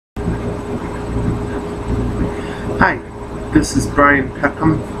Hi, this is Brian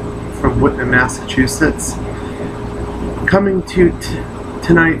Peckham from Whitman, Massachusetts, coming to you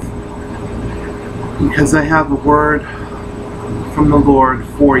tonight because I have a word from the Lord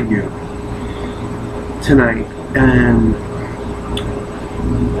for you tonight, and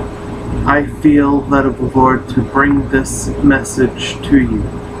I feel led of the Lord to bring this message to you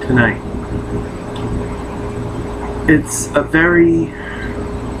tonight. It's a very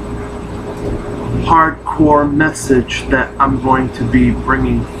hardcore message that I'm going to be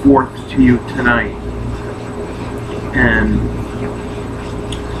bringing forth to you tonight. And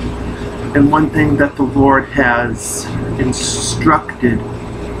one thing that the Lord has instructed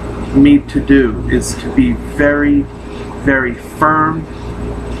me to do is to be very, very firm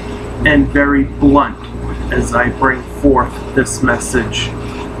and very blunt as I bring forth this message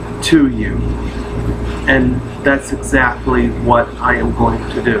to you. And that's exactly what I am going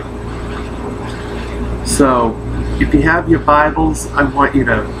to do. So, if you have your Bibles, I want you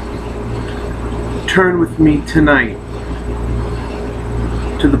to turn with me tonight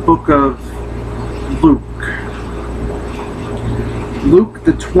to the book of Luke. Luke,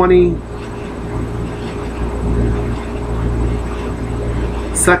 the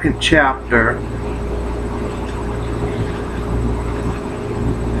 22nd chapter.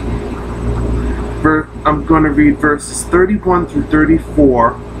 I'm going to read verses 31 through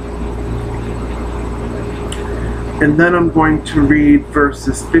 34. And then I'm going to read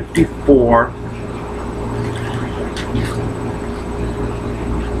verses 54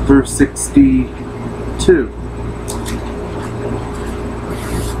 through 62.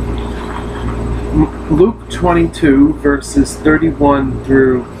 Luke 22, verses 31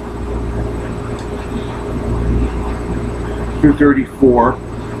 through 34.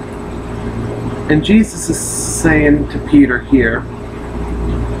 And Jesus is saying to Peter here,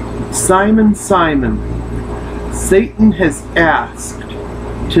 "Simon, Simon, Satan has asked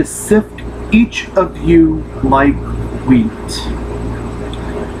to sift each of you like wheat.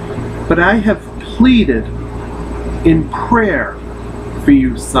 But I have pleaded in prayer for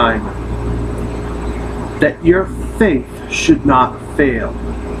you, Simon, that your faith should not fail.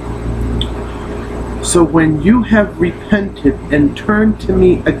 So when you have repented and turned to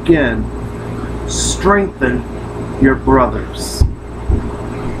me again, strengthen your brothers."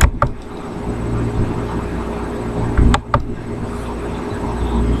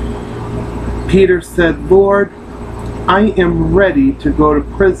 Peter said, "Lord, I am ready to go to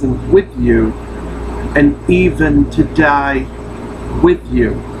prison with you and even to die with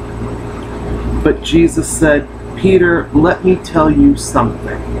you." But Jesus said, "Peter, let me tell you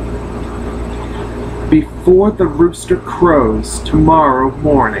something. Before the rooster crows tomorrow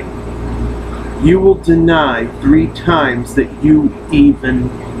morning, you will deny 3 times that you even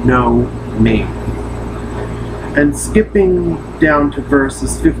know me." And skipping down to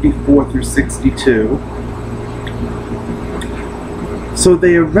verses 54 through 62. So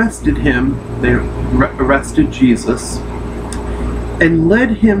they arrested him, they arrested Jesus, and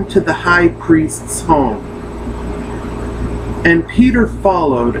led him to the high priest's home. And Peter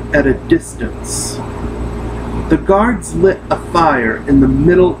followed at a distance. The guards lit a fire in the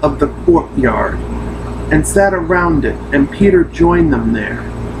middle of the courtyard and sat around it, and Peter joined them there.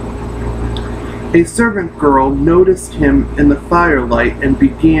 A servant girl noticed him in the firelight and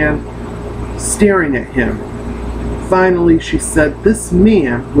began staring at him. Finally, she said, "This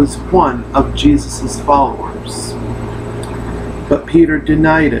man was one of Jesus' followers." But Peter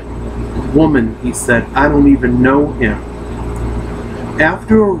denied it. "Woman," he said, "I don't even know him."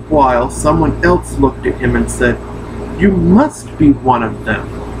 After a while, someone else looked at him and said, "You must be one of them."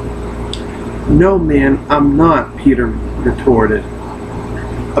 "No, man, I'm not," Peter retorted.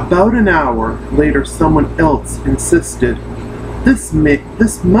 About an hour later, someone else insisted, This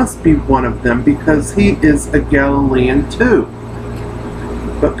must be one of them because he is a Galilean too."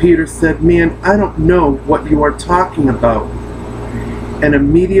 But Peter said, "Man, I don't know what you are talking about." And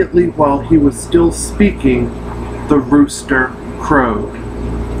immediately while he was still speaking, the rooster crowed.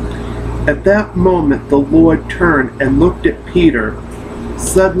 At that moment, the Lord turned and looked at Peter.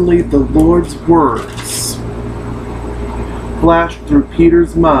 Suddenly, the Lord's words flashed through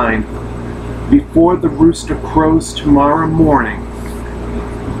Peter's mind, "Before the rooster crows tomorrow morning,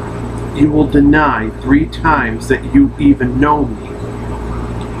 you will deny 3 times that you even know me."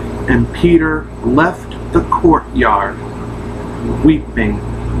 And Peter left the courtyard, weeping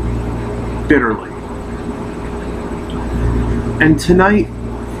bitterly. And tonight,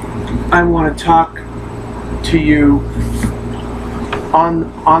 I want to talk to you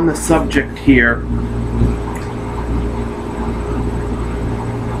on the subject here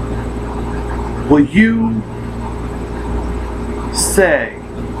Will you say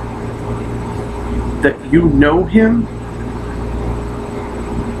that you know him?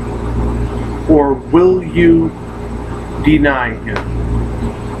 Or will you deny him?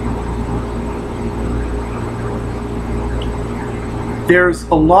 There's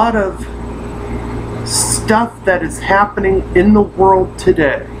a lot of stuff that is happening in the world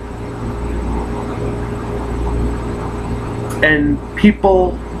today. And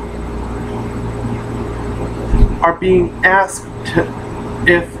people are being asked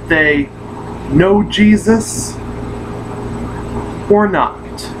if they know Jesus or not.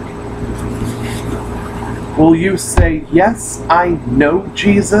 Will you say, yes, I know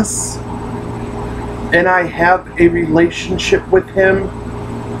Jesus and I have a relationship with him?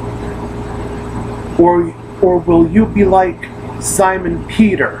 Or will you be like Simon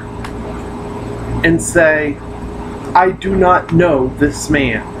Peter and say, I do not know this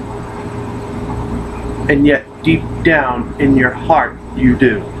man, and yet deep down in your heart you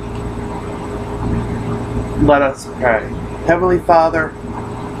do? Let us pray. Heavenly Father,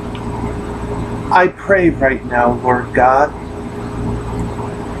 I pray right now, Lord God,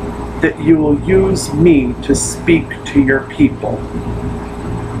 that you will use me to speak to your people.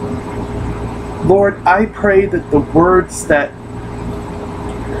 Lord, I pray that the words that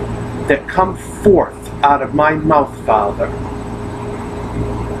come forth out of my mouth, Father,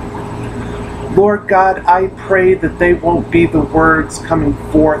 Lord God, I pray that they won't be the words coming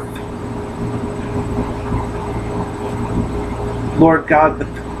forth, Lord God, but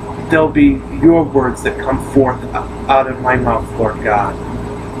they'll be your words that come forth out of my mouth, Lord God.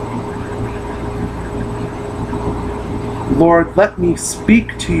 Lord, let me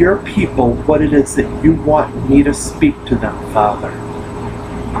speak to your people what it is that you want me to speak to them, Father.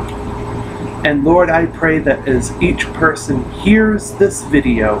 And Lord, I pray that as each person hears this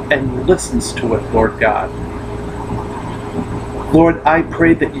video and listens to it, Lord God, Lord, I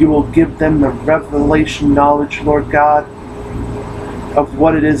pray that you will give them the revelation knowledge, Lord God, of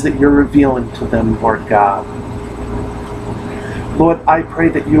what it is that you're revealing to them, Lord God. Lord, I pray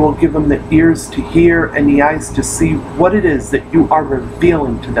that you will give them the ears to hear and the eyes to see what it is that you are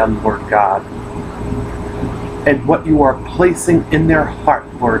revealing to them, Lord God, and what you are placing in their heart,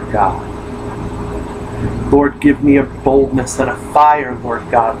 Lord God. Lord, give me a boldness and a fire, Lord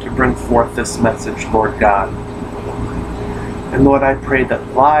God, to bring forth this message, Lord God. And Lord, I pray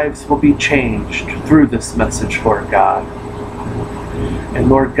that lives will be changed through this message, Lord God. And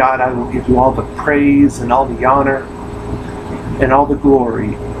Lord God, I will give you all the praise and all the honor and all the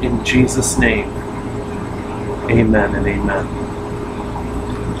glory in Jesus' name. Amen and amen.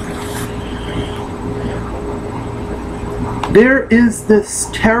 There is this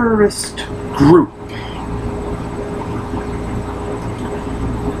terrorist group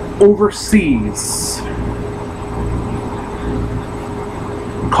overseas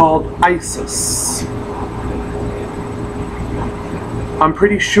called ISIS. I'm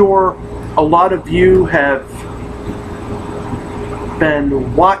pretty sure a lot of you have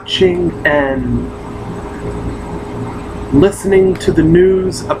been watching and listening to the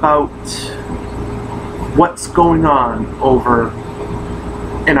news about what's going on over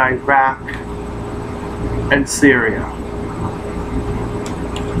in Iraq and Syria.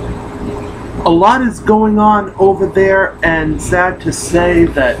 A lot is going on over there, and sad to say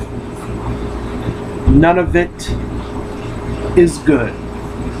that none of it is good.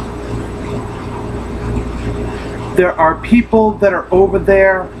 There are people that are over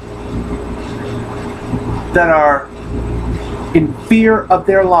there that are in fear of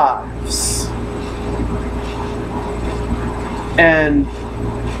their lives. And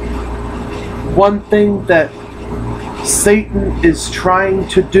one thing that Satan is trying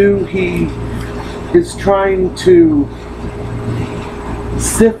to do, he is trying to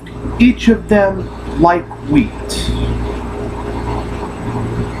sift each of them like wheat.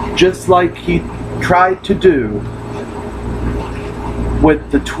 Just like he tried to do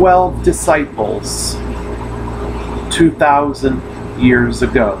with the 12 disciples 2,000 years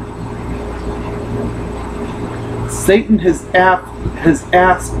ago. Satan has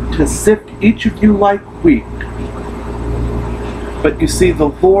asked to sift each of you like wheat. But you see, the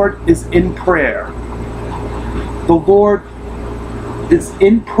Lord is in prayer. The Lord is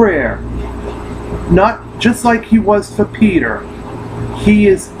in prayer, not just like he was for Peter. He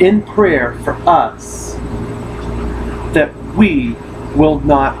is in prayer for us that we will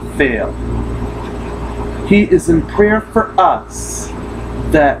not fail. He is in prayer for us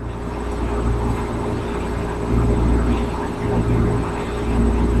that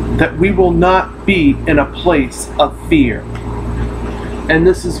we will not be in a place of fear. And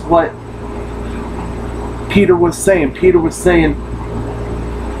this is what Peter was saying. Peter was saying,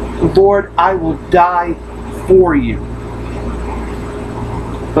 Lord, I will die for you.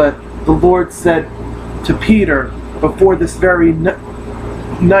 But the Lord said to Peter, before this very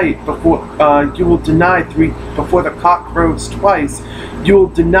night, before you will deny before the cock crows twice, you will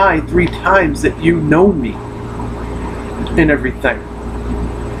deny 3 times that you know me and everything.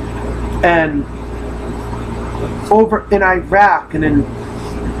 And over in Iraq and in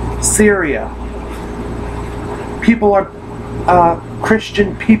Syria, people are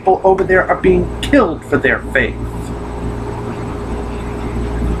Christian people over there are being killed for their faith.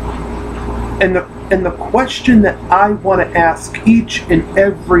 And the question that I want to ask each and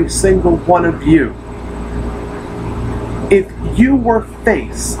every single one of you, if you were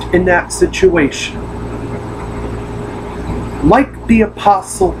faced in that situation, like the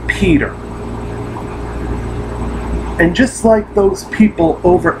Apostle Peter, and just like those people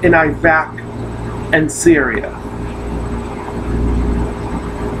over in Iraq and Syria,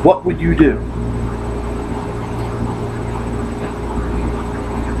 what would you do?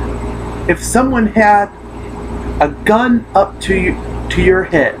 If someone had a gun up to your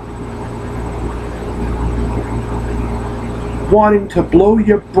head, wanting to blow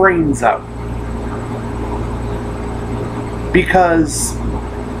your brains out because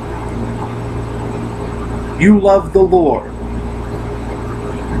you love the Lord,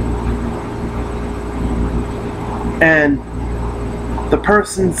 and the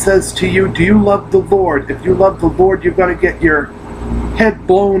person says to you, do you love the Lord? If you love the Lord, you're going to get your head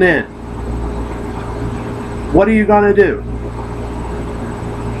blown in. What are you going to do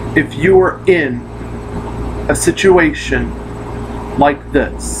if you were in a situation like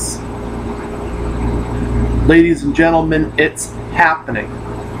this? Ladies and gentlemen, it's happening.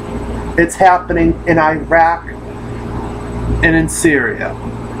 It's happening in Iraq and in Syria.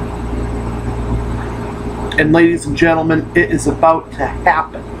 And ladies and gentlemen, it is about to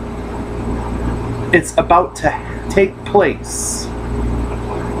happen. It's about to take place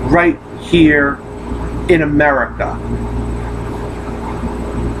right here in America.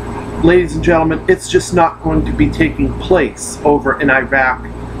 Ladies and gentlemen, it's just not going to be taking place over in Iraq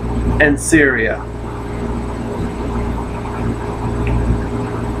and Syria.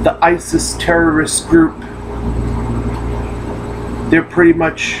 The ISIS terrorist group, they're pretty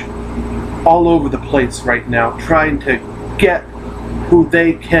much all over the place right now, trying to get who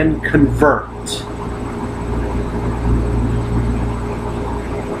they can convert.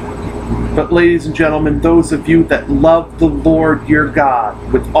 But ladies and gentlemen, those of you that love the Lord your God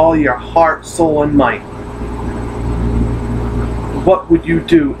with all your heart, soul, and might, what would you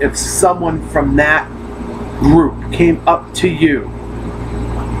do if someone from that group came up to you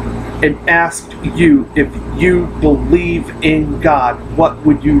and asked you if you believe in God? What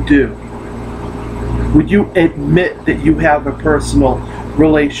would you do? Would you admit that you have a personal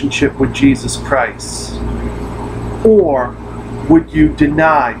relationship with Jesus Christ? Or would you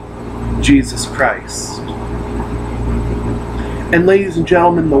deny Jesus Christ? And ladies and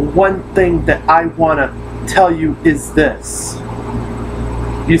gentlemen, the one thing that I want to tell you is this.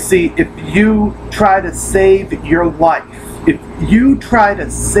 You see, if you try to save your life, if you try to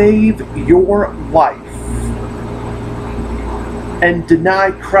save your life and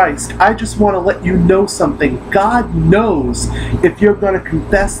deny Christ, I just want to let you know something. God knows if you're going to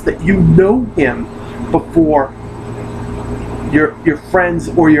confess that you know Him before your friends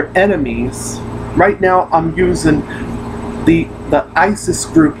or your enemies. Right now I'm using the ISIS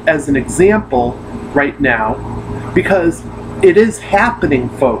group as an example right now because it is happening,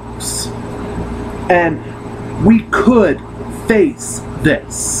 folks. And we could face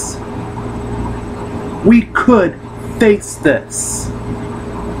this. We could face this.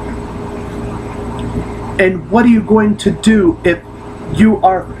 And what are you going to do if you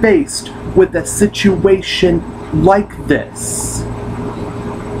are faced with a situation like this?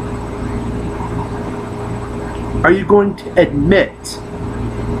 Are you going to admit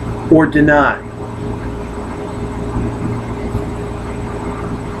or deny?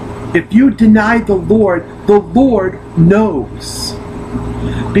 If you deny the Lord knows.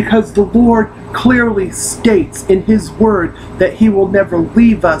 Because the Lord clearly states in His Word that He will never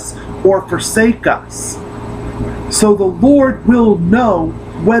leave us or forsake us. So the Lord will know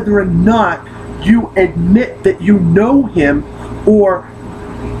whether or not you admit that you know Him or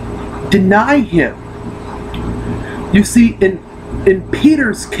deny Him. You see, in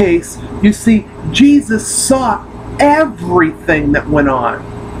Peter's case, you see, Jesus saw everything that went on.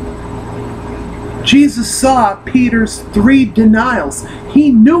 Jesus saw Peter's 3 denials.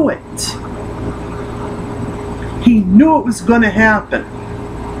 He knew it. He knew it was going to happen.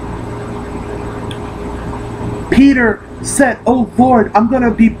 Peter said, "Oh Lord, I'm going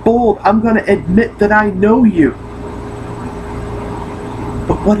to be bold. I'm going to admit that I know you."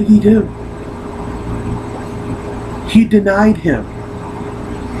 But what did he do? He denied him.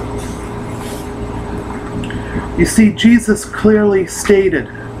 You see, Jesus clearly stated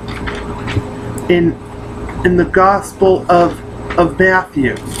in the Gospel of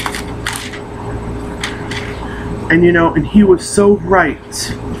Matthew, and he was so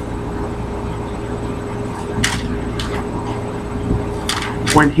right.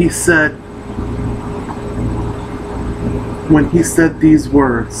 When he said these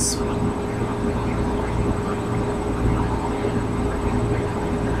words.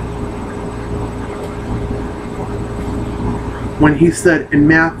 When he said in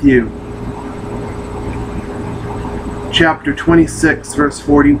Matthew chapter 26 verse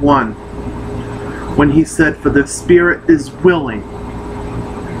 41, when he said, "For the spirit is willing,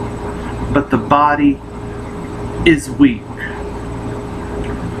 but the body is weak."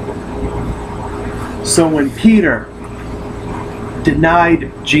 So when Peter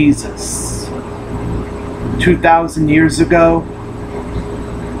denied Jesus 2,000 years ago,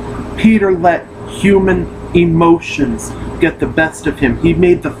 Peter let human emotions get the best of him. He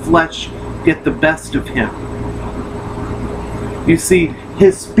made the flesh get the best of him. You see,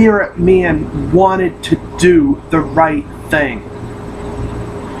 his spirit man wanted to do the right thing.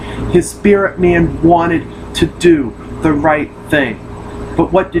 His spirit man wanted to do the right thing.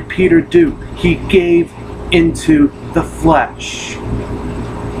 But what did Peter do? He gave into the flesh.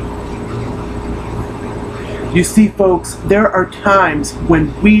 You see, folks, there are times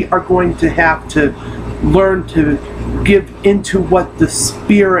when we are going to have to learn to give into what the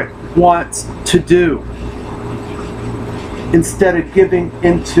Spirit wants to do instead of giving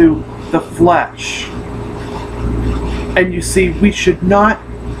into the flesh. And you see, we should not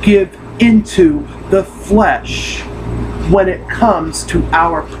give into the flesh when it comes to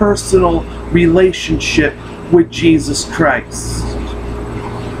our personal relationship with Jesus Christ.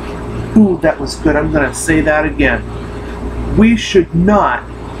 Ooh, that was good. I'm going to say that again. We should not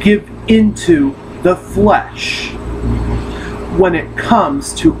give into the flesh when it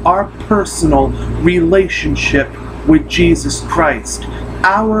comes to our personal relationship with Jesus Christ.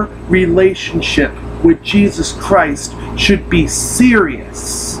 Our relationship with Jesus Christ should be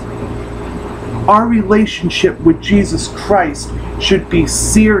serious. Our relationship with Jesus Christ should be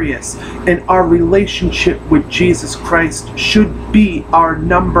serious, and our relationship with Jesus Christ should be our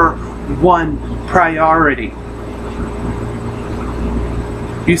number one priority.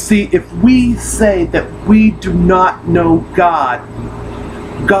 You see, if we say that we do not know God,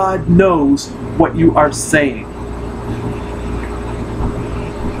 God knows what you are saying.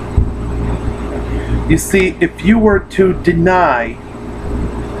 You see, if you were to deny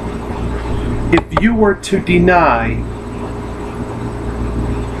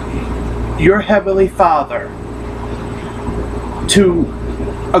your Heavenly Father to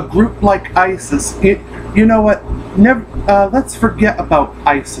a group like ISIS, you know what? Let's forget about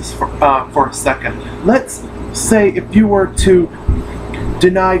ISIS for a second. Let's say if you were to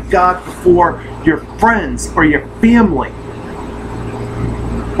deny God before your friends or your family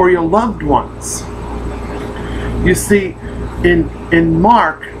or your loved ones. You see, in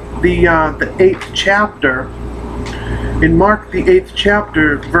Mark, the 8th chapter, in Mark the 8th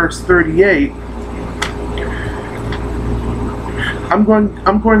chapter, verse 38, I'm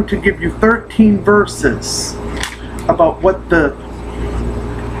going to give you 13 verses about what the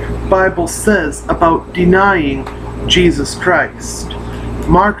Bible says about denying Jesus Christ.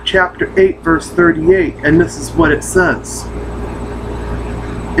 Mark chapter 8 verse 38, and this is what it says.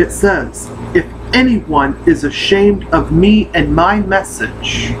 It says, "If anyone is ashamed of me and my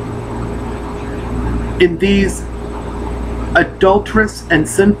message in these adulterous and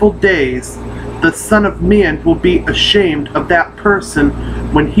sinful days, the Son of Man will be ashamed of that person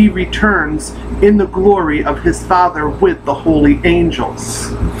when he returns in the glory of his Father with the holy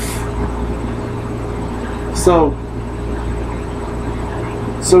angels." So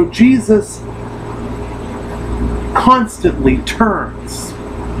Jesus constantly turns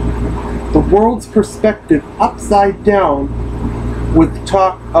the world's perspective upside down with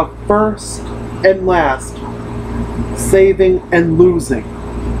talk of first and last, saving and losing.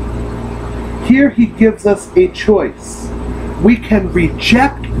 Here he gives us a choice. We can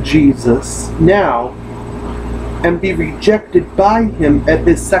reject Jesus now and be rejected by him at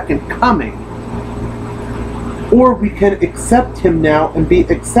his second coming, or we can accept him now and be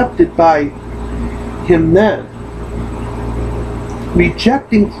accepted by him then.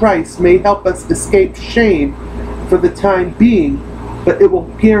 Rejecting Christ may help us escape shame for the time being, but it will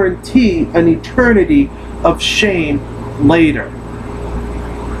guarantee an eternity of shame later.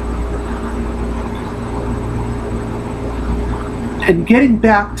 And getting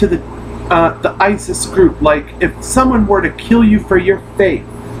back to the ISIS group, like if someone were to kill you for your faith,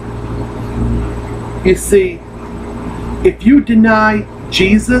 you see, if you deny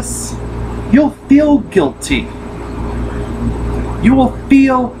Jesus, you'll feel guilty. You will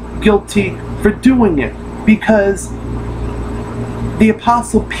feel guilty for doing it, because the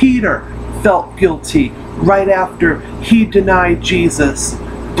Apostle Peter felt guilty right after he denied Jesus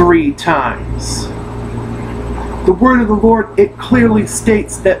 3 times. The word of the Lord, it clearly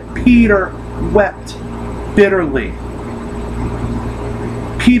states that Peter wept bitterly.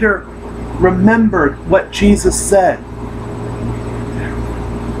 Peter remembered what Jesus said.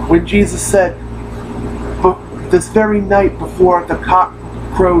 When Jesus said, this very night before the cock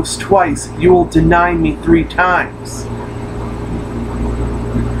crows twice, you will deny me 3 times.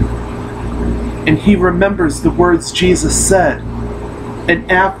 And he remembers the words Jesus said. And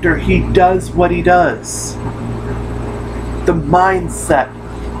after he does what he does, the mindset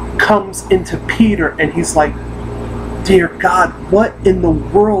comes into Peter, and he's like, dear God, what in the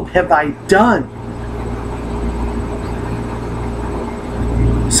world have I done?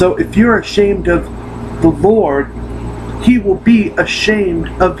 So if you're ashamed of the Lord, he will be ashamed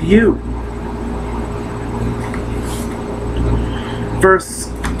of you. Verse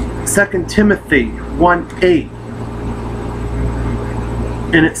 2 Timothy 1:8,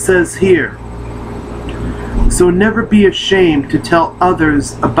 and it says here, so never be ashamed to tell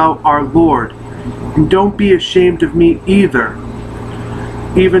others about our Lord, and don't be ashamed of me either,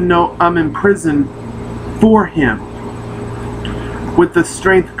 even though I'm in prison for him. With the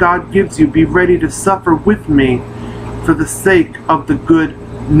strength God gives you, be ready to suffer with me for the sake of the good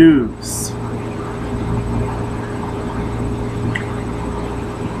news.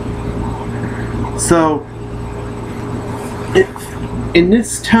 So, in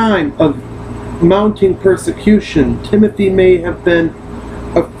this time of mounting persecution, Timothy may have been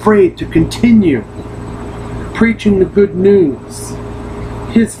afraid to continue preaching the good news.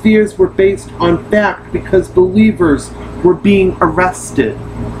 His fears were based on fact, because believers were being arrested,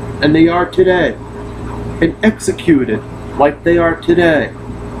 and they are today, and executed like they are today.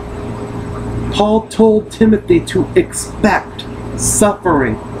 Paul told Timothy to expect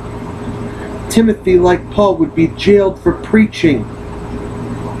suffering. Timothy, like Paul, would be jailed for preaching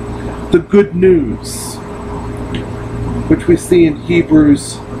the good news, which we see in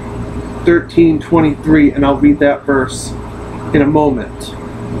Hebrews 13:23, and I'll read that verse in a moment.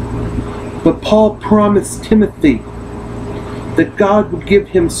 But Paul promised Timothy that God would give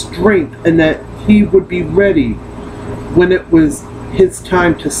him strength, and that he would be ready when it was his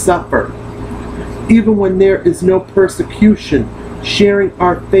time to suffer. Even when there is no persecution, sharing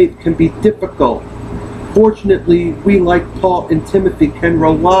our faith can be difficult. Fortunately, we, like Paul and Timothy, can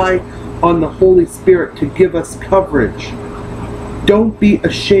rely on the Holy Spirit to give us coverage. Don't be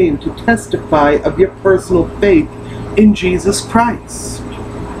ashamed to testify of your personal faith in Jesus Christ.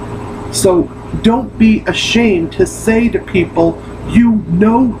 So don't be ashamed to say to people you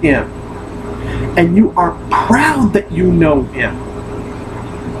know him, and you are proud that you know him.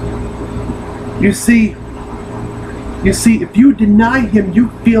 You see, if you deny him, you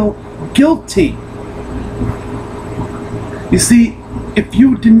feel guilty. You see, if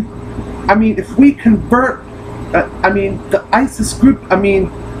we convert, the ISIS group,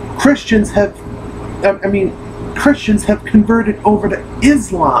 Christians have converted over to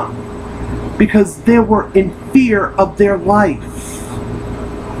Islam because they were in fear of their life.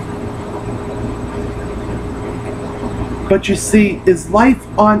 But you see, is life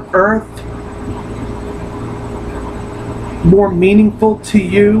on earth more meaningful to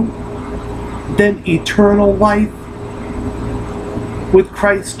you than eternal life with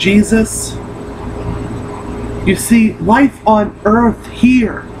Christ Jesus? You see, life on earth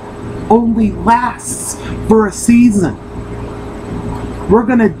here only lasts for a season. We're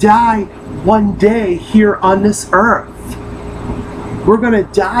going to die one day here on this earth. We're going to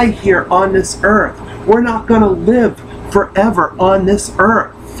die here on this earth. We're not going to live forever on this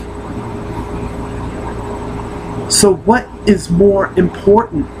earth. So what is more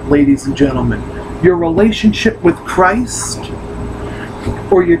important, ladies and gentlemen? Your relationship with Christ,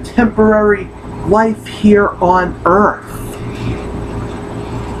 or your temporary life here on earth,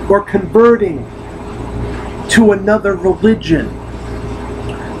 or converting to another religion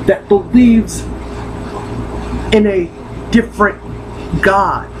that believes in a different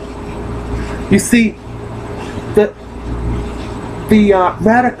God? You see, the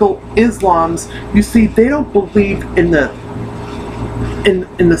radical Islams, you see, they don't believe in the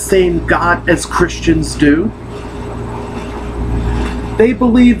in the same God as Christians do. They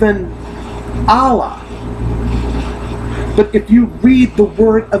believe in Allah. But if you read the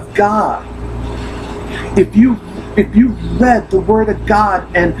Word of God, if you read the Word of God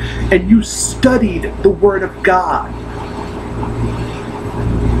and you studied the Word of God,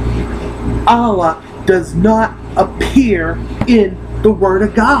 Allah does not appear in the Word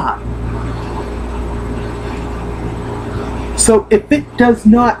of God. So if it does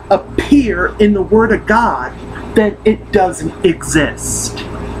not appear in the Word of God, then it doesn't exist.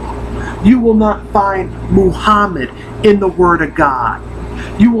 You will not find Muhammad in the Word of God.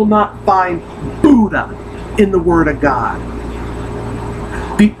 You will not find Buddha in the Word of God.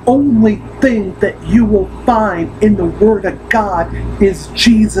 The only thing that you will find in the Word of God is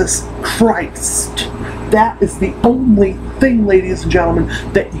Jesus Christ. That is the only thing, ladies and gentlemen,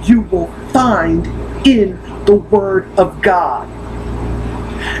 that you will find in the Word of God.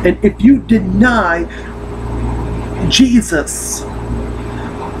 And if you deny Jesus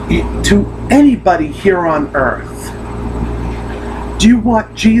to anybody here on earth, do you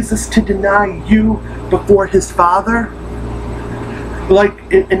want Jesus to deny you before his Father? Like,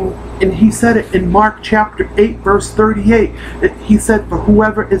 and he said it in Mark chapter 8, verse 38. He said, "For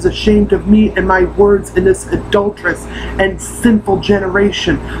whoever is ashamed of me and my words in this adulterous and sinful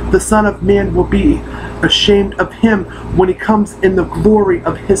generation, the Son of Man will be ashamed of him when he comes in the glory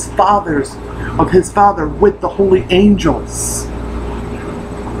of his Father with the holy angels."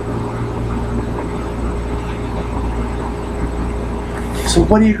 So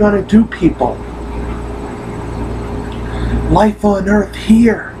what are you going to do, people? Life on earth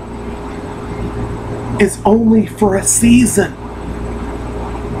here is only for a season.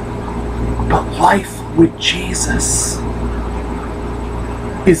 But life with Jesus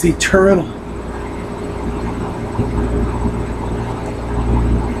is eternal.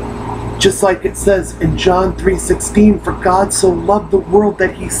 Just like it says in John 3:16, "For God so loved the world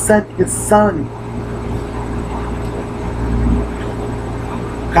that he sent his Son."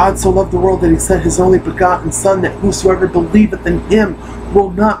 God so loved the world that he sent his only begotten Son, that whosoever believeth in him will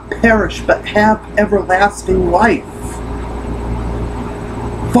not perish but have everlasting life.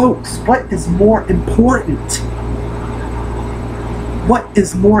 Folks, what is more important? What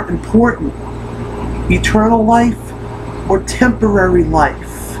is more important? Eternal life or temporary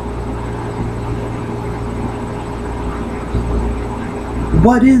life?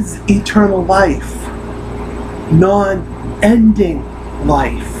 What is eternal life? Non-ending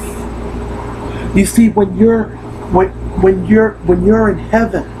life. You see, when you're in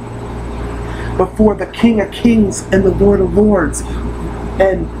heaven before the King of Kings and the Lord of Lords,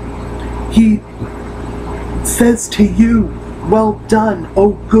 and he says to you, "Well done,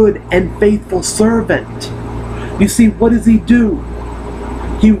 O good and faithful servant." You see, what does he do?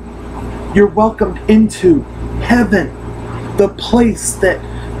 You're welcomed into heaven, the place that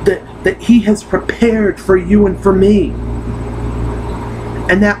he has prepared for you and for me.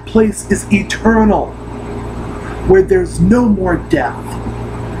 And that place is eternal, where there's no more death,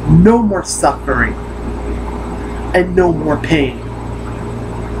 no more suffering, and no more pain.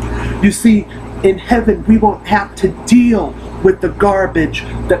 You see, in heaven we won't have to deal with the garbage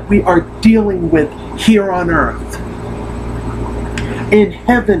that we are dealing with here on earth. In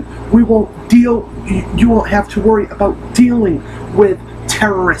heaven you won't have to worry about dealing with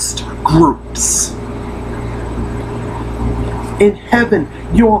terrorist groups. In heaven,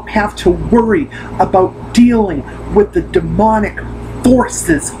 you won't have to worry about dealing with the demonic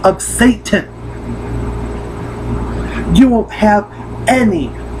forces of Satan. You won't have any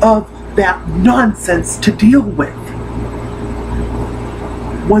of that nonsense to deal with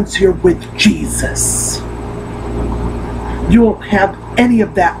once you're with Jesus. You won't have any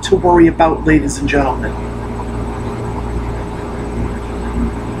of that to worry about, ladies and gentlemen.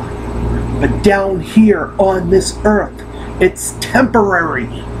 But down here on this earth, it's temporary.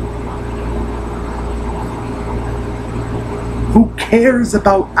 Who cares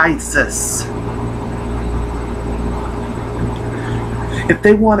about ISIS? If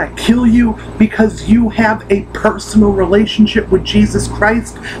they want to kill you because you have a personal relationship with Jesus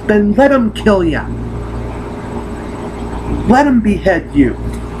Christ, then let them kill you. Let them behead you.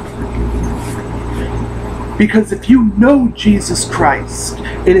 Because if you know Jesus Christ,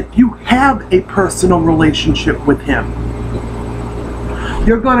 and if you have a personal relationship with him,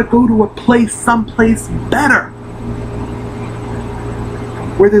 you're going to go to a place, someplace better,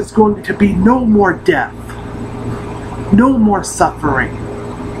 where there's going to be no more death, no more suffering,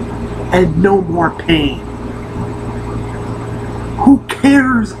 and no more pain. Who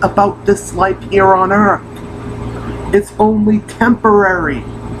cares about this life here on earth? It's only temporary.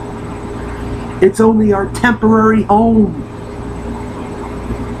 It's only our temporary home.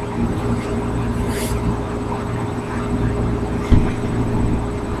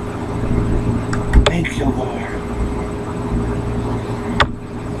 Thank you, Lord.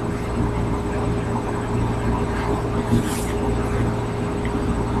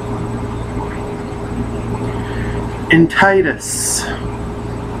 In Titus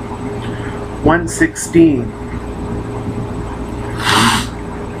 1:16,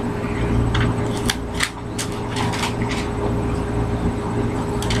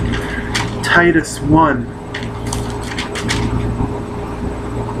 Titus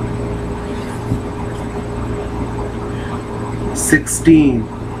 1:16,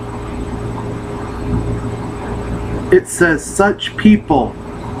 it says, such people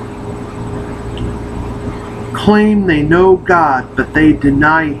claim they know God, but they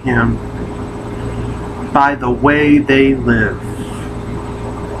deny Him by the way they live.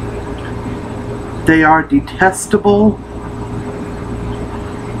 They are detestable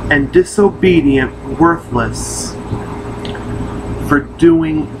and disobedient, worthless for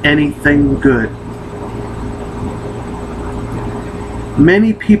doing anything good.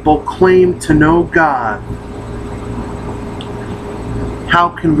 Many people claim to know God. How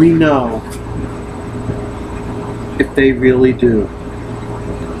can we know if they really do?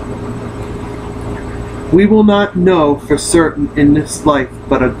 We will not know for certain in this life,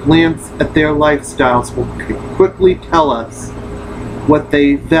 but a glance at their lifestyles will quickly tell us what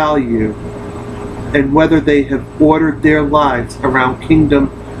they value and whether they have ordered their lives around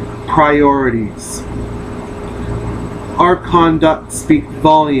kingdom priorities. Our conduct speaks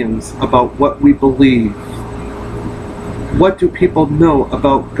volumes about what we believe. What do people know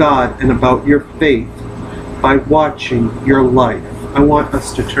about God and about your faith by watching your life? I want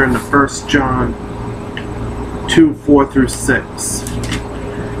us to turn to 1 John 2:4-6.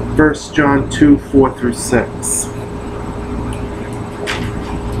 1 John 2:4-6.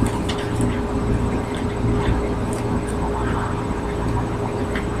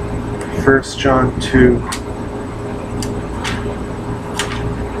 1 John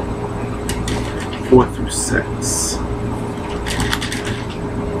 2:4-6.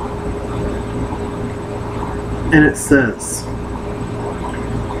 And it says,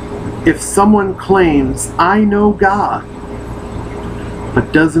 if someone claims, I know God,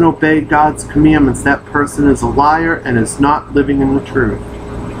 but doesn't obey God's commandments, that person is a liar and is not living in the truth.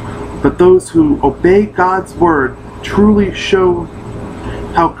 But those who obey God's word truly show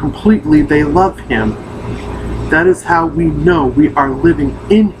how completely they love Him. That is how we know we are living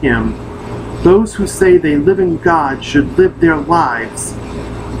in Him. Those who say they live in God should live their lives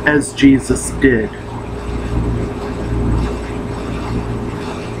as Jesus did.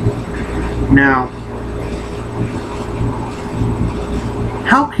 Now,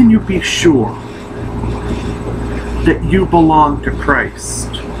 how can you be sure that you belong to Christ?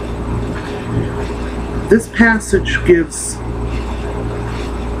 This passage gives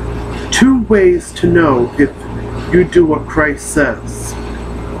two ways to know if you do what Christ says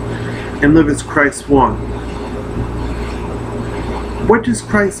and live as Christ wants. What does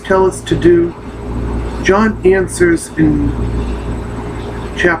Christ tell us to do? John answers in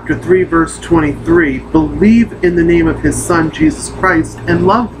chapter 3, verse 23, believe in the name of His Son, Jesus Christ, and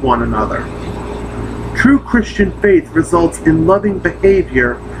love one another. True Christian faith results in loving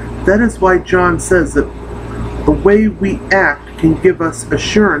behavior. That is why John says that the way we act can give us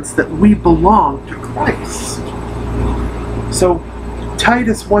assurance that we belong to Christ. So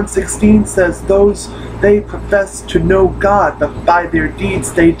Titus 1:16 says, those they profess to know God, but by their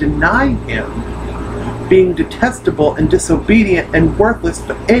deeds they deny Him, being detestable and disobedient and worthless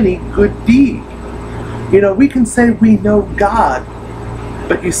for any good deed. You know, we can say we know God,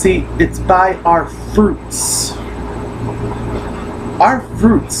 but you see, it's by our fruits. Our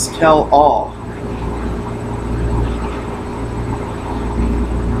fruits tell all.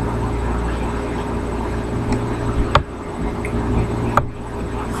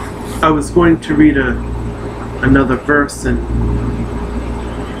 I was going to read another verse, and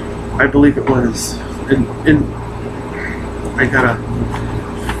I believe it was in I gotta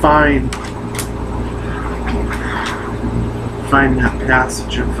find that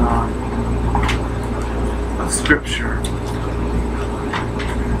passage of scripture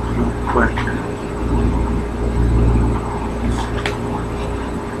real quick.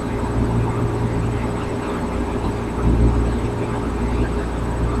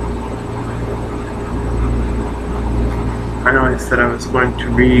 I know I said I was going to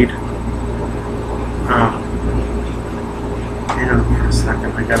read. Hang on for a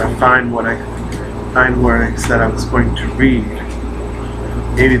second. I gotta find what I time where I said I was going to read.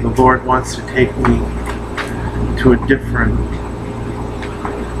 Maybe the Lord wants to take me to a different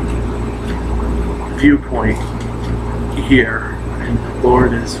viewpoint here, and the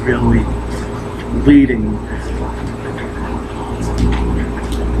Lord is really leading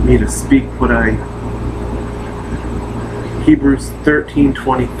me to speak what I... Hebrews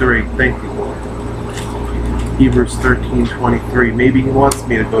 13:23. Thank you, Lord. Hebrews 13:23. Maybe He wants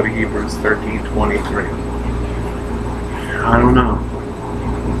me to go to Hebrews 13:23. I don't know.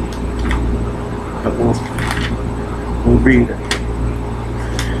 But we'll read it.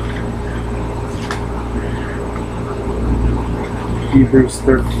 Hebrews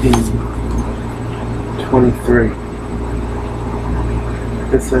 13:23.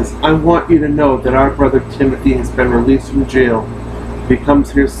 It says, I want you to know that our brother Timothy has been released from jail. If he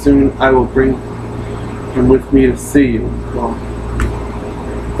comes here soon, I will bring him with me to see you. Well,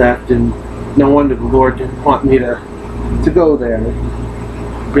 that didn't... No wonder the Lord didn't want me to go there. It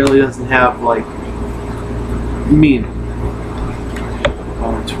really doesn't have, like, meaning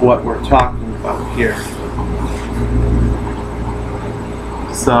to what we're talking about here.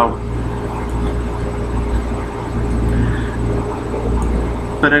 So...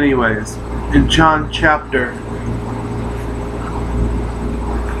 But anyways, in John chapter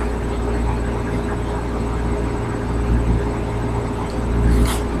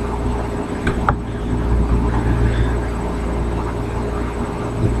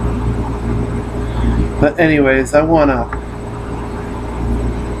 'But anyways, I want to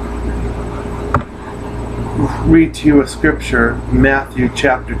read to you a scripture, Matthew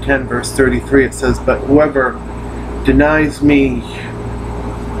chapter 10, verse 33. It says, but whoever denies me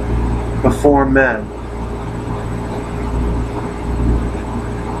before men,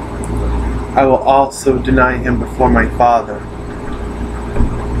 I will also deny him before my Father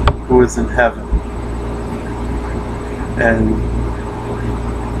who is in heaven. And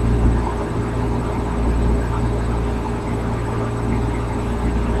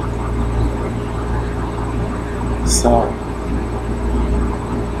so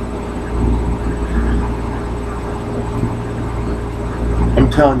I'm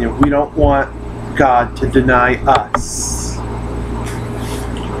telling you, we don't want God to deny us.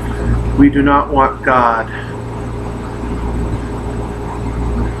 We do not want God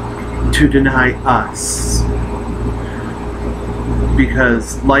to deny us.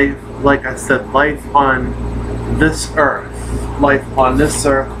 Because life, like I said, life on this earth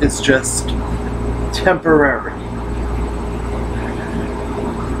is just temporary.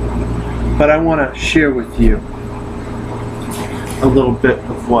 But I want to share with you a little bit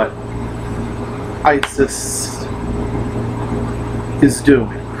of what ISIS is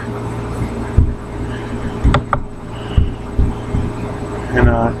doing. And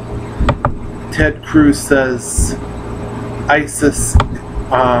Ted Cruz says ISIS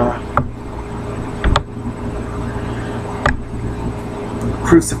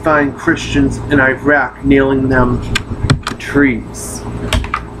crucifying Christians in Iraq, nailing them to trees.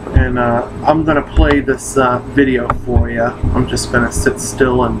 And I'm going to play this video for you. I'm just going to sit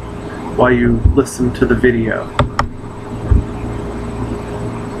still and while you listen to the video.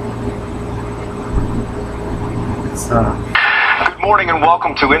 Good morning and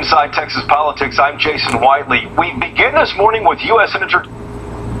welcome to Inside Texas Politics. I'm Jason Whiteley. We begin this morning with U.S. Senator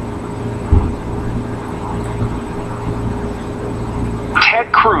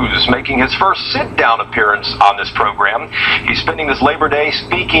Ted Cruz making his first sit-down appearance on this program. He's spending this Labor Day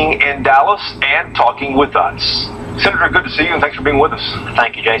speaking in Dallas and talking with us. Senator, good to see you and thanks for being with us.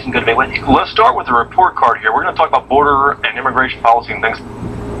 Thank you, Jason. Good to be with you. Let's start with the report card here. We're going to talk about border and immigration policy and things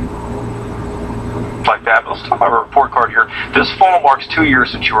like that. But let's talk about a report card here. This fall marks 2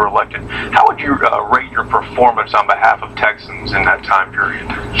 years since you were elected. How would you rate your performance on behalf of Texans in that time period?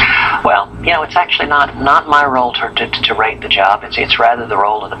 Well, you know, it's actually not my role to rate the job. It's rather the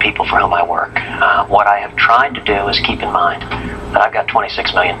role of the people for whom I work. What I have tried to do is keep in mind that I've got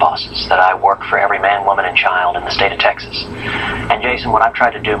 26 million bosses, that I work for every man, woman, and child in the state of Texas. And Jason, what I've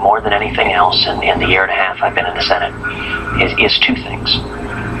tried to do more than anything else in the year and a half I've been in the Senate is two things.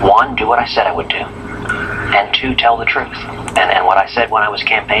 One, do what I said I would do. And two, tell the truth. And what I said when I was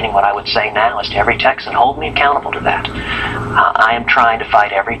campaigning, what I would say now is to every Texan, hold me accountable to that. I am trying to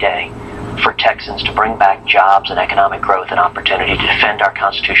fight every day for Texans to bring back jobs and economic growth and opportunity to defend our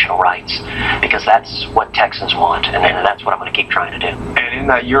constitutional rights, because that's what Texans want, and that's what I'm going to keep trying to do. And in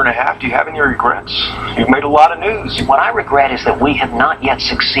that year and a half, do you have any regrets? You've made a lot of news. What I regret is that we have not yet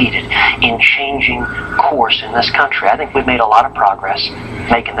succeeded in changing course in this country. I think we've made a lot of progress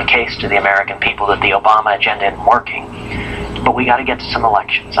making the case to the American people that the Obama agenda isn't working. But we got to get to some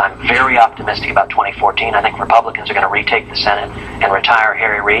elections. I'm very optimistic about 2014. I think Republicans are going to retake the Senate and retire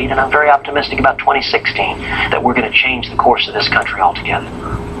Harry Reid. And I'm very optimistic about 2016, that we're going to change the course of this country altogether.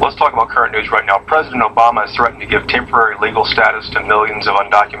 Let's talk about current news right now. President Obama has threatened to give temporary legal status to millions of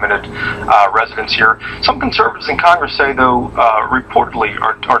undocumented residents here. Some conservatives in Congress say, though, reportedly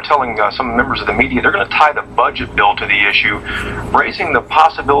are telling some members of the media they're going to tie the budget bill to the issue, raising the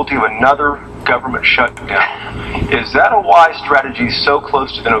possibility of another government shutdown. Is that a wise strategy so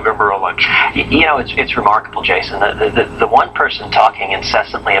close to the November election? You know, it's remarkable, Jason. The one person talking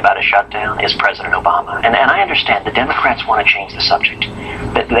incessantly about a shutdown is President Obama. And I understand the Democrats want to change the subject.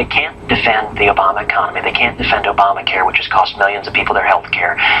 They can't defend the Obama economy. They can't defend Obamacare, which has cost millions of people their health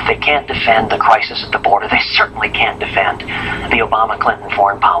care. They can't defend the crisis at the border. They certainly can't defend the Obama-Clinton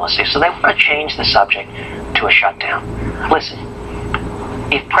foreign policy. So they want to change the subject to a shutdown. Listen,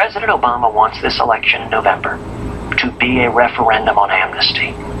 if President Obama wants this election in November to be a referendum on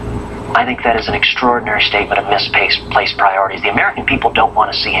amnesty, I think that is an extraordinary statement of misplaced priorities. The American people don't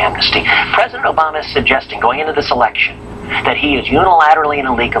want to see amnesty. President Obama is suggesting, going into this election, that he is unilaterally and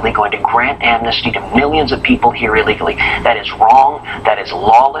illegally going to grant amnesty to millions of people here illegally. That is wrong. That is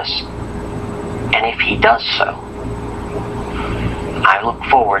lawless. And if he does so, I look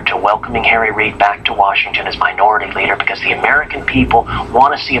forward to welcoming Harry Reid back to Washington as minority leader, because the American people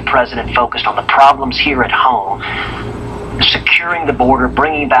want to see a president focused on the problems here at home, securing the border,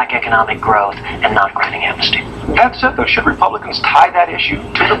 bringing back economic growth, and not granting amnesty. That said, though, should Republicans tie that issue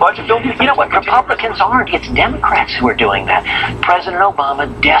to the budget bill? You know what? Republicans aren't. It's Democrats who are doing that. President Obama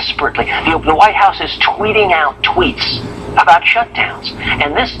desperately, the White House is tweeting out tweets about shutdowns.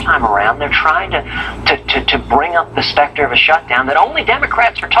 And this time around, they're trying to bring up the specter of a shutdown that only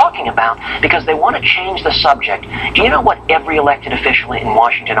Democrats are talking about, because they want to change the subject. Do you know what every elected official in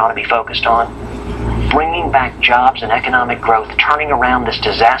Washington ought to be focused on? Bringing back jobs and economic growth, turning around this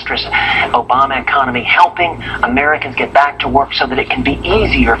disastrous Obama economy, helping Americans get back to work so that it can be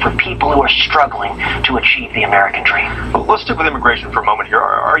easier for people who are struggling to achieve the American dream. Well, let's stick with immigration for a moment here.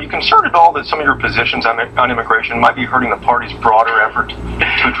 Are you concerned at all that some of your positions on immigration might be hurting the party's broader effort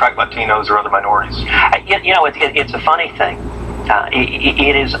to attract Latinos or other minorities? You know, it's a funny thing.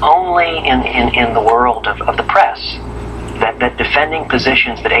 It is only in the world of the press that defending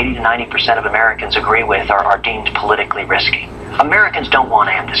positions that 80 to 90% of Americans agree with are deemed politically risky. Americans don't want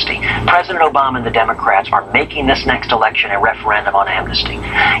amnesty. President Obama and the Democrats are making this next election a referendum on amnesty.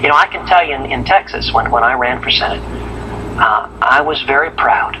 You know, I can tell you in Texas, when I ran for Senate, I was very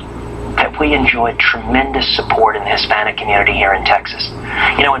proud that we enjoyed tremendous support in the Hispanic community here in Texas.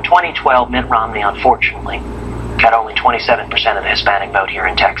 You know, in 2012, Mitt Romney, unfortunately, got only 27% of the Hispanic vote here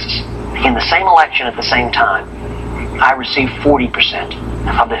in Texas. In the same election at the same time, I received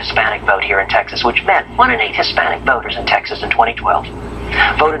 40% of the Hispanic vote here in Texas, which meant 1 in 8 Hispanic voters in Texas in 2012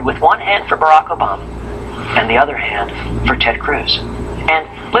 voted with one hand for Barack Obama and the other hand for Ted Cruz.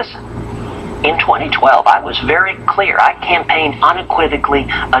 And listen, in 2012, I was very clear. I campaigned unequivocally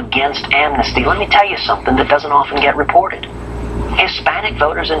against amnesty. Let me tell you something that doesn't often get reported. Hispanic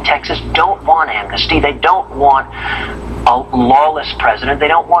voters in Texas don't want amnesty. They don't want a lawless president. They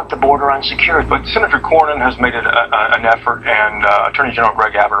don't want the border unsecured. But Senator Cornyn has made it an effort, and Attorney General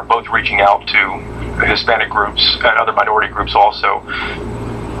Greg Abbott are both reaching out to Hispanic groups and other minority groups also.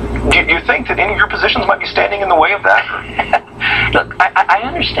 Do you think that any of your positions might be standing in the way of that? Look, I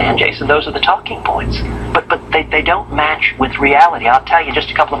understand, Jason, those are the talking points, but they don't match with reality. I'll tell you,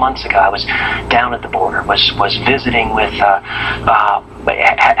 just a couple of months ago, I was down at the border, was visiting with,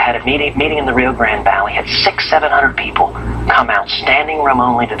 had a meeting in the Rio Grande Valley, had 600-700 people come out, standing room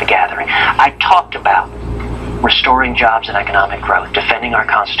only, to the gathering. I talked about restoring jobs and economic growth, defending our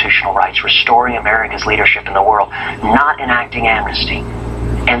constitutional rights, restoring America's leadership in the world, not enacting amnesty.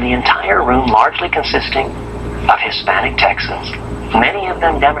 And the entire room, largely consisting of Hispanic Texans, many of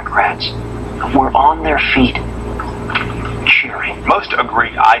them Democrats, were on their feet cheering. Most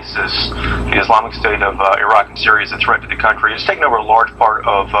agree ISIS, the Islamic State of Iraq and Syria, is a threat to the country. It's taken over a large part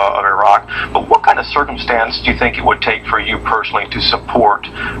of Iraq. But what kind of circumstance do you think it would take for you personally to support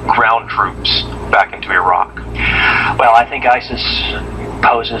ground troops back into Iraq? Well, I think ISIS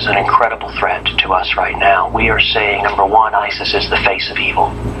poses an incredible threat to us right now. We are saying, number one, ISIS is the face of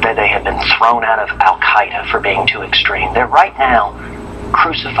evil. They have been thrown out of Al-Qaeda for being too extreme. They're right now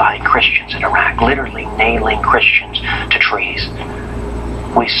crucifying Christians in Iraq, literally nailing Christians to trees.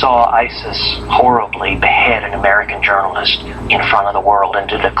 We saw ISIS horribly behead an American journalist in front of the world, and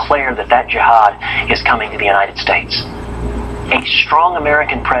to declare that jihad is coming to the United States. A strong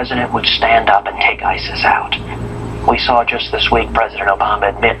American president would stand up and take ISIS out. We saw just this week President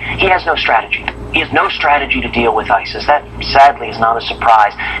Obama admit he has no strategy. no strategy to deal with ISIS. That, sadly, is not a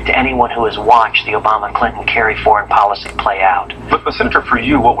surprise to anyone who has watched the Obama-Clinton Kerry foreign policy play out. But Senator, for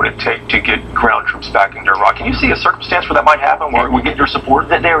you, what would it take to get ground troops back into Iraq? Can you see a circumstance where that might happen, where we get your support?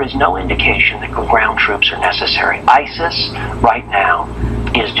 There is no indication that ground troops are necessary. ISIS, right now,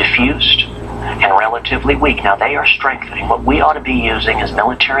 is diffused and relatively weak. Now, they are strengthening. What we ought to be using is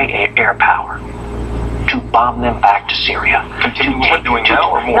military air power to bomb them back to Syria. Continue what we're doing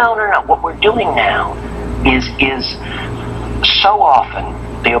now or more? No. What we're doing now is so often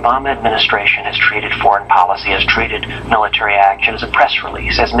the Obama administration has treated foreign policy, has treated military action as a press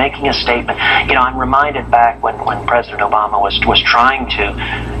release, as making a statement. You know, I'm reminded back when President Obama was trying to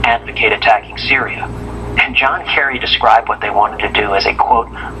advocate attacking Syria. And John Kerry described what they wanted to do as a, quote,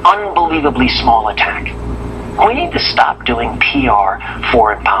 unbelievably small attack. We need to stop doing PR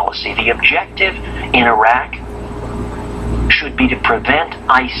foreign policy. The objective in Iraq should be to prevent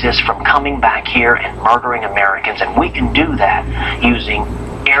ISIS from coming back here and murdering Americans, and we can do that using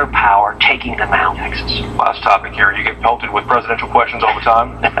air power, taking them out. Last topic here. You get pelted with presidential questions all the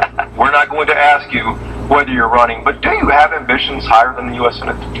time. We're not going to ask you whether you're running, but do you have ambitions higher than the U.S.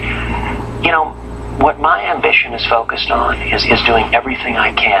 Senate? You know, what my ambition is focused on is doing everything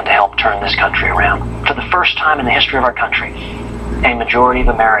I can to help turn this country around. For the first time in the history of our country, a majority of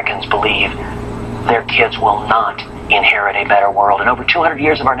Americans believe their kids will not inherit a better world. In over 200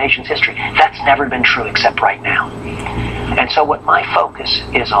 years of our nation's history, that's never been true except right now. And so what my focus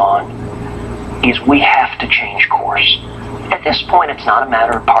is on is we have to change course. At this point, it's not a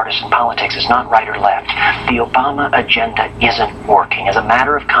matter of partisan politics. It's not right or left. The Obama agenda isn't working. As a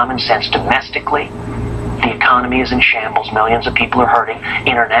matter of common sense, domestically, the economy is in shambles. Millions of people are hurting.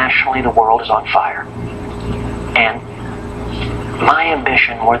 Internationally, the world is on fire. And my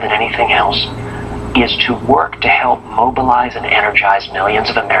ambition, more than anything else, is to work to help mobilize and energize millions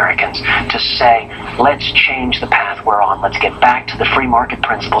of Americans to say, let's change the path we're on. Let's get back to the free market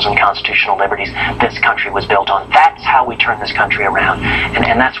principles and constitutional liberties this country was built on. That's how we turn this country around.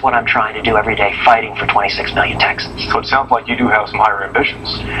 And that's what I'm trying to do every day, fighting for 26 million Texans. So it sounds like you do have some higher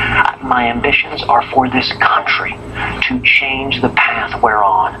ambitions. My ambitions are for this country to change the path we're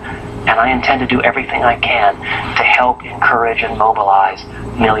on. And I intend to do everything I can to help encourage and mobilize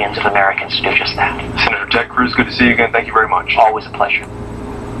millions of Americans to do just that. Senator Ted Cruz, good to see you again. Thank you very much. Always a pleasure.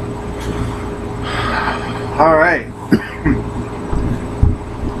 All right.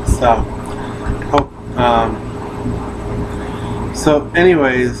 So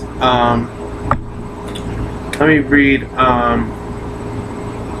anyways, let me read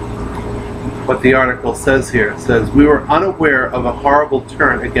what the article says here. It says, we were unaware of a horrible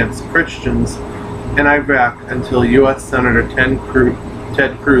turn against Christians in Iraq until U.S. Senator Ted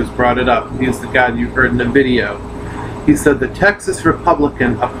Cruz brought it up. He's the guy you heard in the video. He said the Texas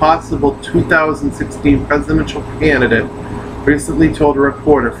Republican, a possible 2016 presidential candidate, recently told a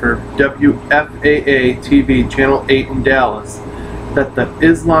reporter for WFAA-TV Channel 8 in Dallas that the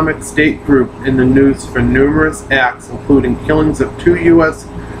Islamic State group in the news for numerous acts, including killings of 2 U.S.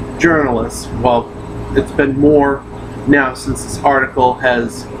 journalists. Well, it's been more now since this article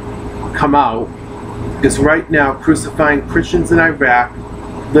has come out, is right now crucifying Christians in Iraq,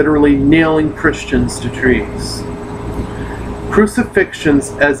 literally nailing Christians to trees.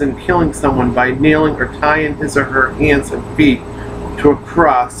 Crucifixions, as in killing someone by nailing or tying his or her hands and feet to a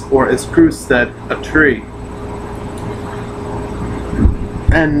cross, or as Cruz said, a tree.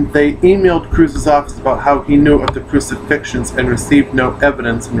 And they emailed Cruz's office about how he knew of the crucifixions and received no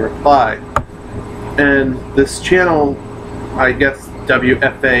evidence in reply. And this channel, I guess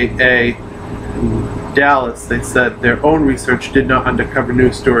WFAA Dallas, they said their own research did not uncover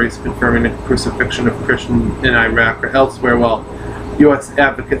news stories confirming the crucifixion of Christians in Iraq or elsewhere, while U.S.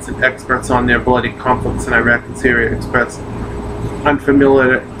 advocates and experts on their bloody conflicts in Iraq and Syria expressed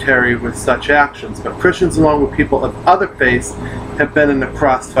unfamiliarity with such actions. But Christians, along with people of other faiths, have been in the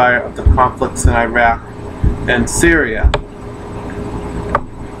crossfire of the conflicts in Iraq and Syria.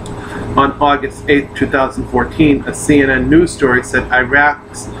 On August 8, 2014, a CNN news story said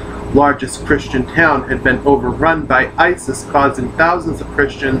Iraq's largest Christian town had been overrun by ISIS, causing thousands of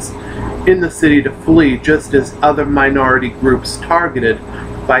Christians in the city to flee, just as other minority groups targeted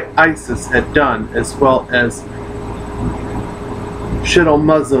by ISIS had done, as well as Shiite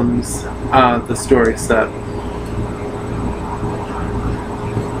Muslims, the story said.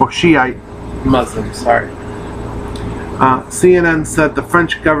 Or Shiite Muslims, sorry. CNN said the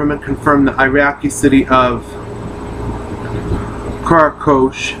French government confirmed the Iraqi city of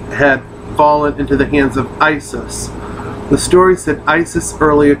Karakosh had fallen into the hands of ISIS. The story said ISIS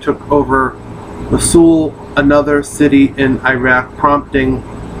earlier took over Mosul, another city in Iraq, prompting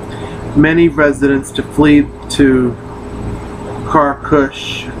many residents to flee to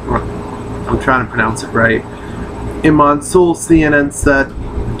Karkush, I'm trying to pronounce it right. In Mosul, CNN said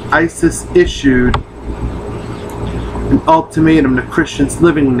ISIS issued an ultimatum to Christians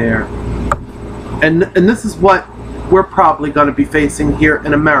living there. And this is what we're probably going to be facing here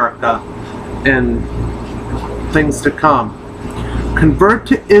in America in things to come. Convert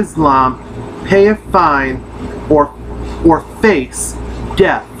to Islam, pay a fine, or face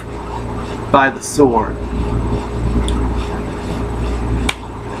death by the sword.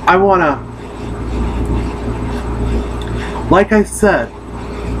 I want to, like I said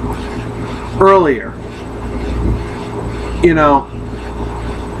earlier, you know,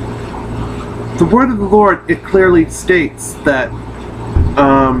 the word of the Lord, it clearly states that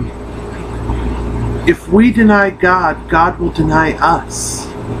if we deny God, God will deny us.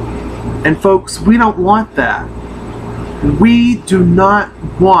 And folks, we don't want that. We do not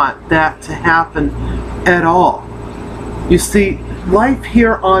want that to happen at all. You see, life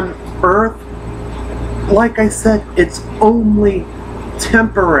here on earth, like I said, it's only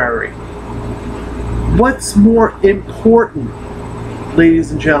temporary. What's more important,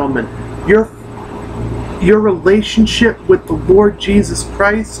 ladies and gentlemen, your relationship with the Lord Jesus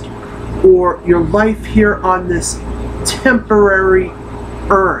Christ, or your life here on this temporary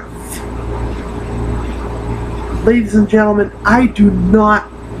earth? Ladies and gentlemen, I do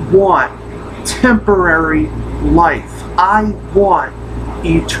not want temporary life. I want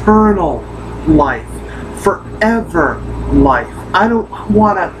eternal life, forever life. I don't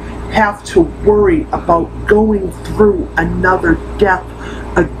want to have to worry about going through another death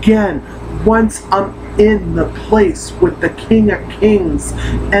again. Once I'm in the place with the King of Kings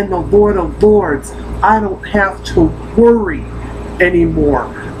and the Lord of Lords, I don't have to worry anymore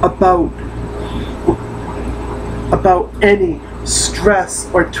about any stress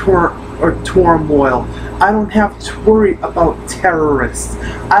or turmoil. I don't have to worry about terrorists.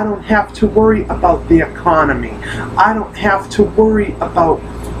 I don't have to worry about the economy. I don't have to worry about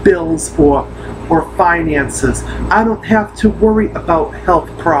bills or finances. I don't have to worry about health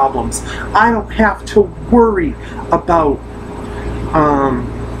problems. I don't have to worry about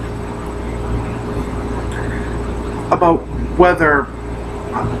whether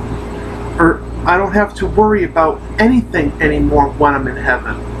or I don't have to worry about anything anymore when I'm in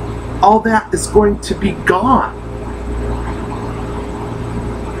heaven. All that is going to be gone.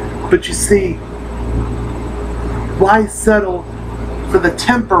 But you see, why settle for the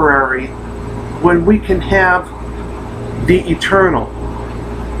temporary when we can have the eternal?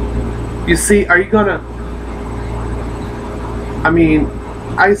 You see, are you gonna,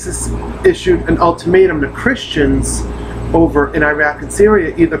 ISIS issued an ultimatum to Christians over in Iraq and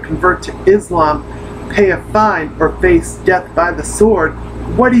Syria: either convert to Islam, pay a fine, or face death by the sword.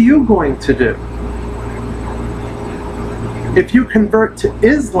 What are you going to do? If you convert to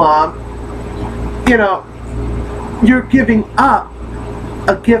Islam, you know, you're giving up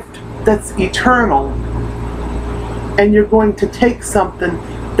a gift that's eternal, and you're going to take something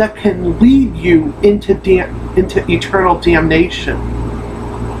that can lead you into eternal damnation.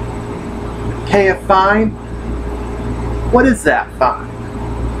 Pay a fine? What is that fine?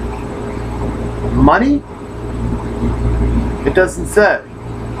 Money? It doesn't say.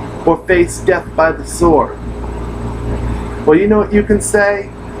 Or face death by the sword. Well, you know what you can say?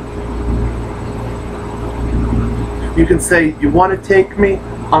 You can say, you want to take me?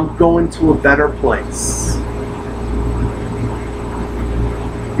 I'm going to a better place.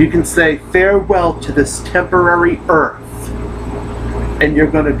 You can say farewell to this temporary earth, and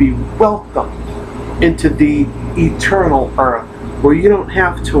you're going to be welcomed into the eternal earth, where you don't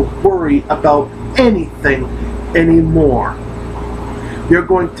have to worry about anything anymore. You're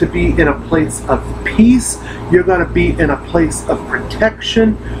going to be in a place of peace. You're going to be in a place of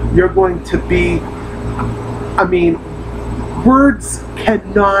protection. You're going to be, words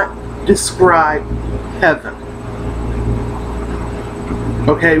cannot describe heaven.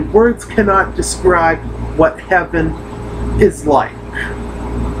 Okay, words cannot describe what heaven is like.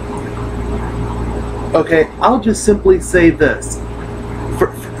 Okay, I'll just simply say this.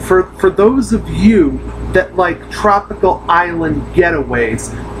 For those of you that like tropical island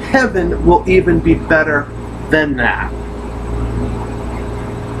getaways, heaven will even be better than that.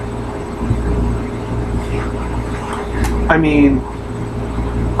 I mean,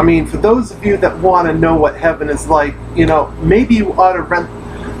 for those of you that want to know what heaven is like, you know, maybe you ought to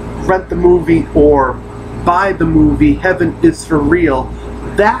rent the movie or buy the movie Heaven is for Real.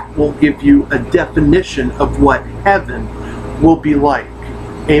 That will give you a definition of what heaven will be like.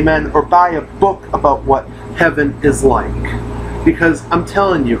 Amen. Or buy a book about what heaven is like. Because I'm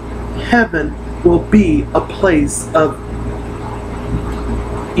telling you, heaven will be a place of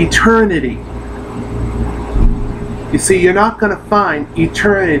eternity. You see, you're not going to find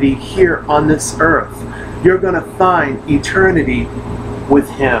eternity here on this earth. You're going to find eternity with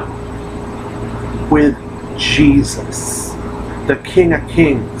Him, with Jesus, the King of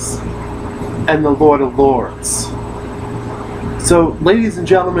Kings and the Lord of Lords. So, ladies and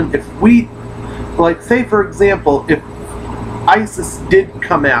gentlemen, if we, like, say for example, if ISIS did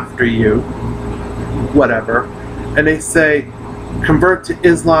come after you, whatever, and they say, convert to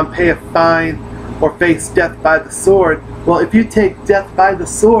Islam, pay a fine, or face death by the sword. Well, if you take death by the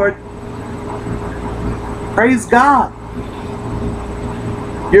sword, praise God.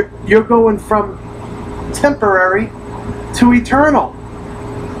 You're going from temporary to eternal.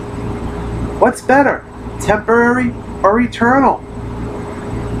 What's better, temporary or eternal?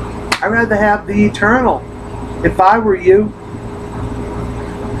 I'd rather have the eternal if I were you.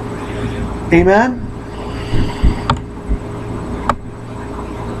 Amen?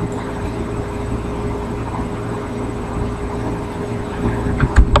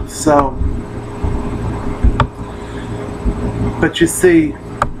 So, but you see,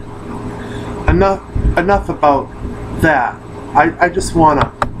 enough about that. I just want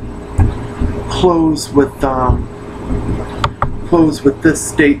to close with this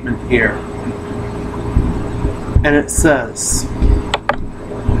statement here, and it says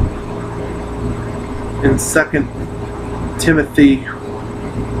in 2 Timothy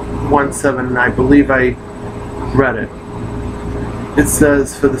 1:7, and I believe I read it. It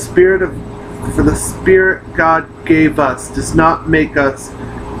says, for the Spirit God gave us does not make us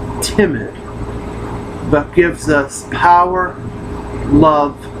timid, but gives us power,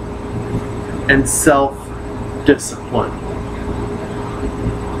 love, and self-discipline.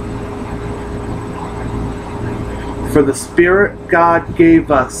 For the Spirit God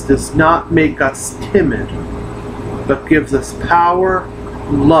gave us does not make us timid, but gives us power,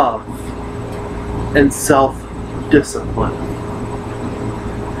 love, and self-discipline.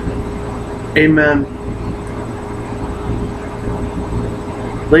 Amen.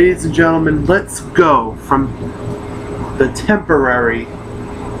 Ladies and gentlemen, let's go from the temporary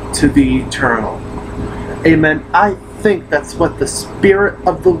to the eternal. Amen. I think that's what the Spirit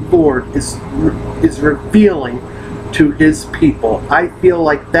of the Lord is revealing to His people. I feel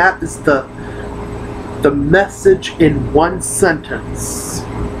like that is the message in one sentence.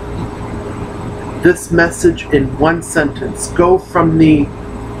 This message in one sentence. Go from the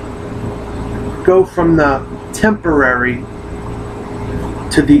temporary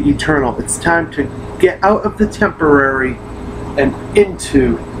to the eternal. It's time to get out of the temporary and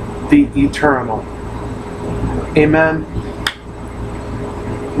into the eternal. Amen.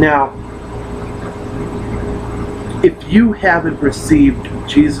 Now, if you haven't received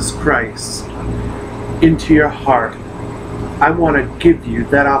Jesus Christ into your heart, I want to give you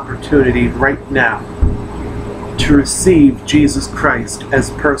that opportunity right now to receive Jesus Christ as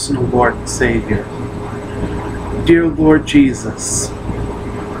personal Lord and Savior. Dear Lord Jesus,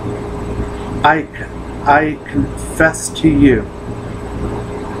 I confess to you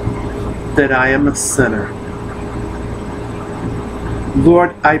that I am a sinner.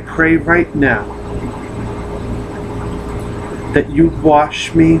 Lord, I pray right now that you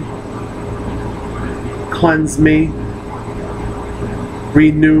wash me, cleanse me,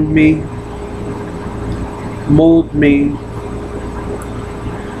 renew me, mold me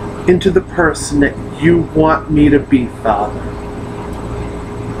into the person that you want me to be, Father.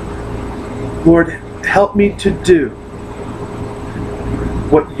 Lord, help me to do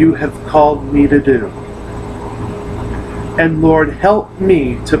what you have called me to do. And Lord, help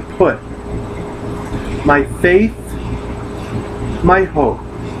me to put my faith, my hope,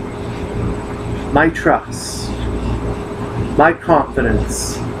 my trust, my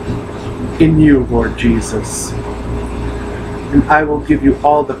confidence in you, Lord Jesus. And I will give you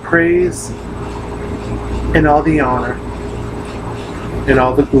all the praise and all the honor and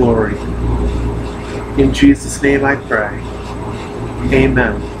all the glory. In Jesus' name I pray.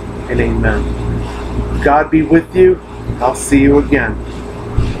 Amen and amen. God be with you. I'll see you again.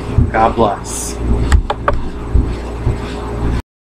 God bless.